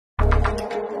Happy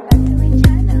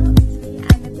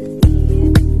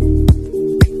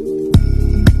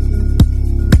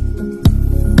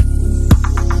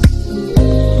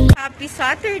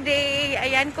Saturday!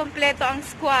 Ayan, kompleto ang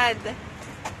squad.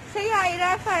 Say hi,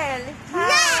 Rafael.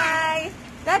 Hi!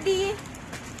 Daddy!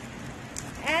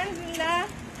 And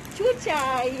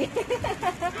Chuchay!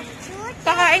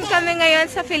 Kakain kami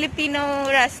ngayon sa Filipino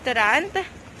Restaurant.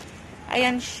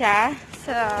 Ayan siya.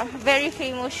 So, very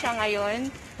famous siya ngayon.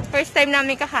 First time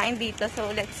namin kakain dito, so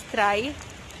let's try.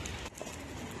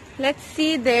 Let's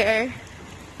see their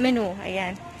menu.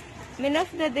 Ayan. Menu of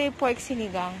the day, pork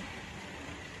sinigang.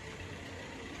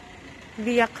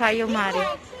 Via Cayo Mare.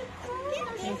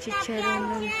 Yung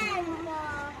chicharon.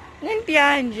 Non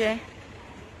piange.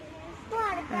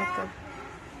 Ecco.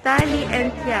 Tali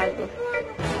and Tiago.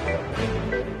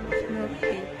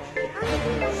 Okay.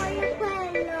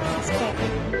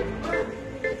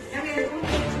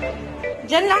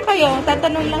 Diyan lang kayo.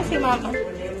 Tatanong lang si Mama.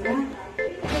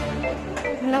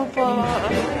 Hello po.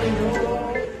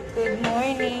 Good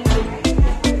morning.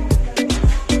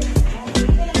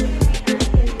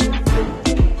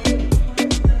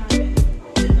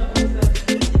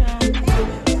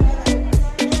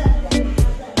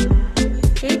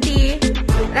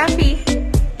 Rafi.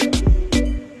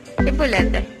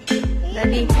 Ipulete.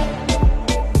 Dali.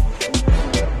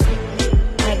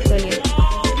 Actually.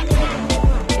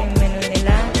 Yung menu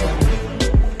nila.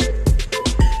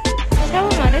 Ciao,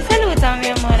 amore. Saluta,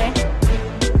 mio amore.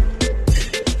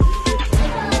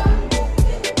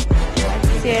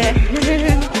 Grazie.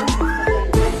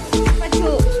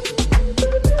 Pachu.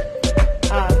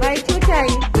 Ah, vai,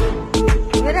 Chuchay.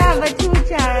 Brava,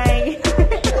 Chuchay.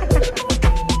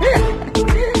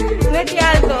 Metti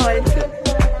alcohol.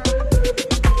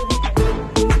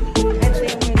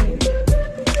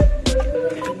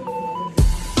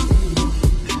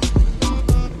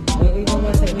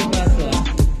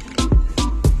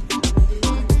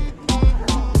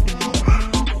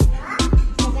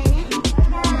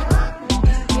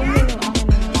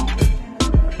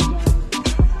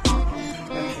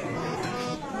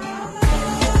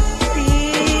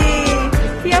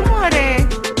 Si amore.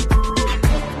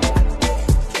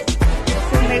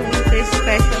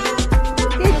 Special.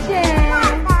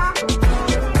 Kitchen.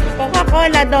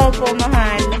 Coca-Cola daw po,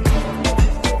 mahal.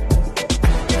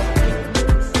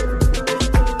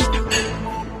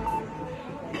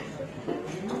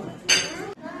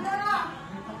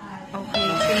 Okay,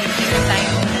 Filipino tayo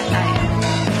muna tayo.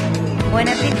 Buon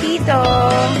appetito!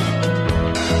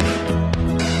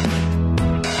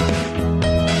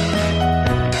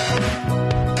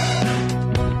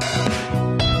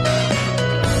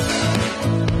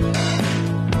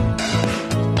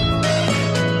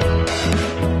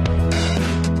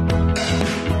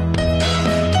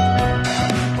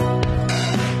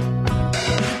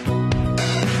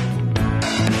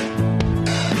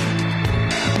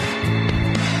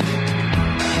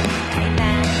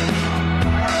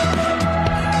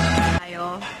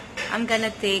 I'm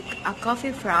gonna take a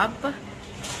coffee frap,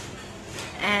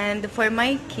 and for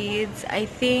my kids, I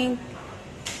think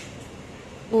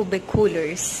ube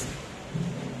coolers.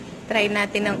 Try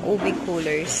natin ang ube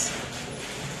coolers.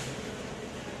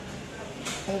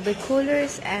 Ube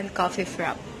coolers and coffee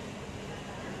frap.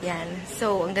 Yan.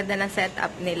 So, ang ganda ng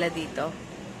setup nila dito.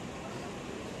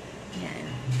 Yan.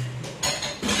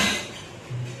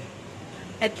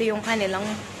 Ito yung kanilang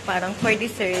parang for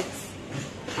desserts.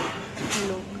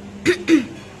 Look.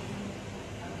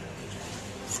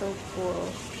 So cool.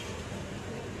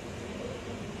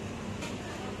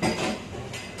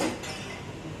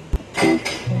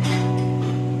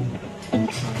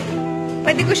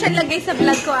 Pwede ko siya lagay sa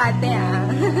vlog ko, ate, ah.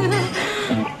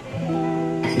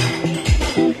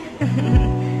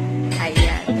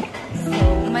 Ayan. So,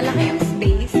 malaki yung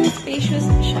space. Spacious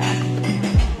siya.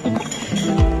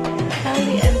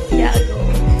 Tali and Tiago.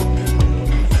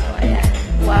 So, ayan.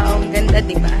 Wow, ang ganda,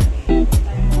 diba?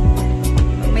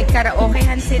 May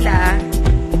karaokehan sila.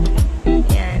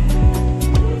 Ayan.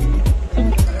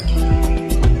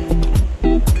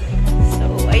 So,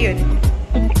 ayun.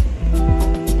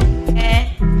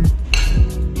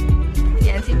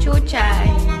 Ayan si Chuchay.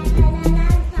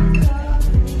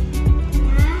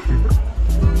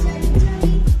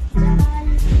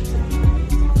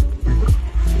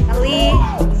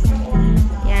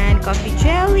 Ayan, coffee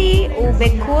jelly, ube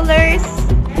coolers,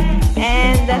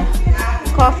 and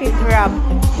coffee frap.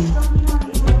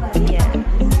 Ayan.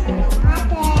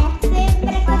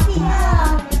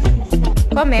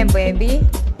 Come, baby.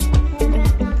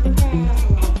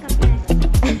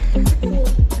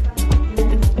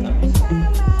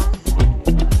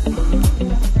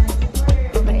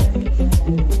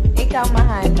 lang,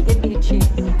 mahal. Ceviche.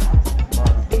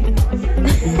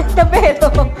 Pero,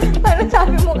 parang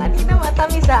sabi mo kanina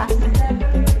matamis ah.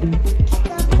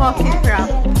 Coffee frap.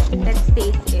 Let's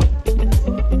taste it.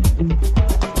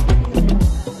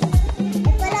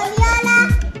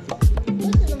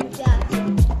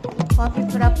 Coffee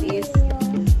frap is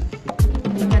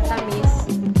matamis.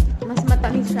 Mas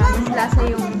matamis siya. Mas lasa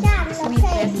yung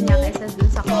sweetness niya kaysa dun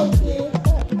sa coffee.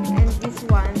 And this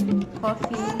one,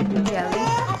 coffee jelly.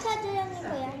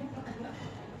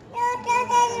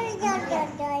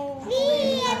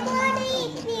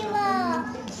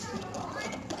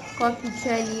 Coffee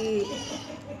jelly,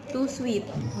 too sweet.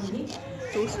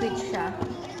 Too sweet siya.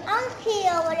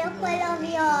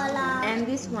 And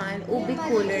this one, ubi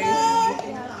coolers.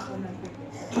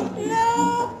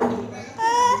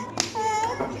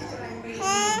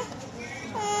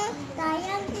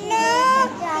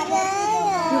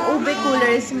 Yung ube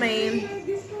coolers may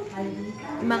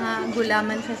mga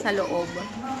gulaman siya sa loob.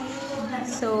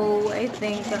 So, I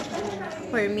think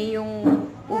for me yung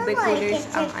ube coolers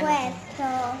ang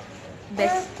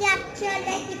best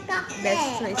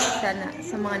choice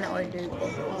sa mga na-order ko.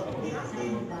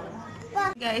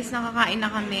 Guys, nakakain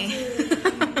na kami.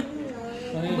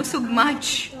 Busog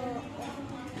much.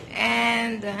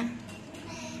 And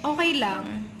okay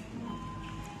lang.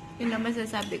 Yun ang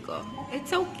masasabi ko.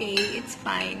 It's okay. It's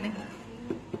fine.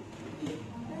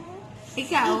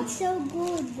 Ikaw? It's so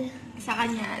good. Sa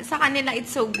kanila,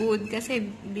 it's so good. Kasi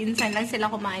minsan lang sila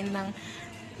kumain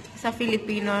sa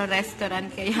Filipino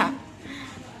restaurant. Kaya,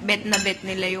 bet na bet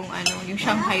nila yung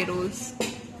Shanghai rolls.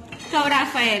 So,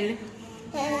 Rafael.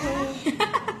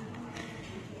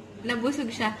 Nabusog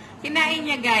siya. Kinain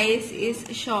niya, guys, is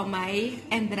siomai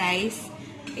and rice.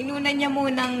 Inuna niya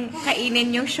munang kainin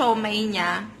yung siomai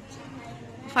niya.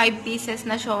 5 pieces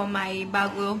na siomai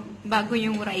bago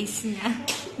yung rice niya.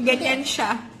 Ganyan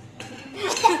siya.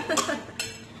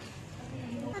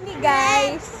 Kami,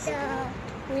 guys.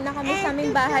 Uwi na kami sa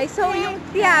aming bahay. So, yung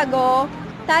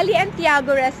Tali and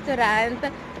Tiago restaurant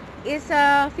is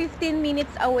 15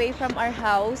 minutes away from our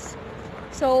house.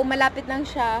 So, malapit lang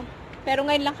siya. Pero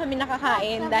ngayon lang kami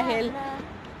nakakain dahil,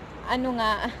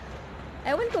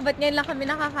 ewan ko ba't ngayon lang kami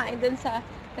nakakain dun sa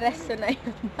resto na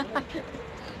yun.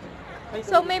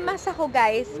 So, may mas ako,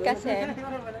 guys, kasi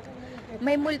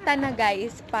may multa na,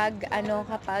 guys,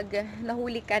 kapag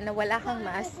nahuli ka na wala kang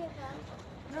mas,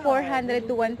 400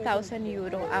 to 1,000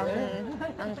 euro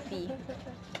ang fee.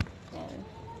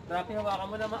 Hawakan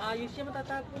mo na maayos siya,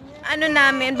 matatapon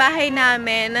niya. Bahay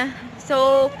namin.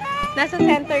 So, nasa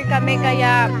center kami,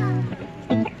 kaya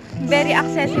very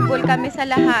accessible kami sa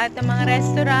lahat ng mga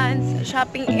restaurants,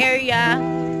 shopping area,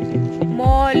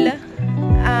 mall,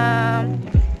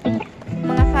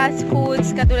 mga fast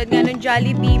foods, katulad nga ng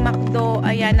Jollibee, McDo,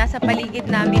 ayan, nasa paligid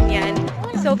namin yan.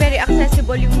 So, very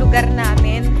accessible yung lugar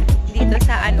namin dito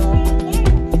sa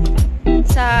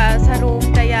sa Rome,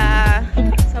 kaya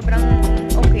sobrang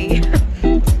okay.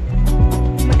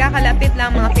 Magkakalapit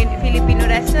lang mga Filipino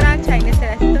restaurant, Chinese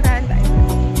restaurant.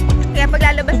 Kaya pag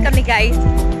lalabas kami, guys,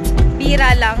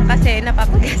 bira lang kasi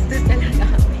napapagastos talaga.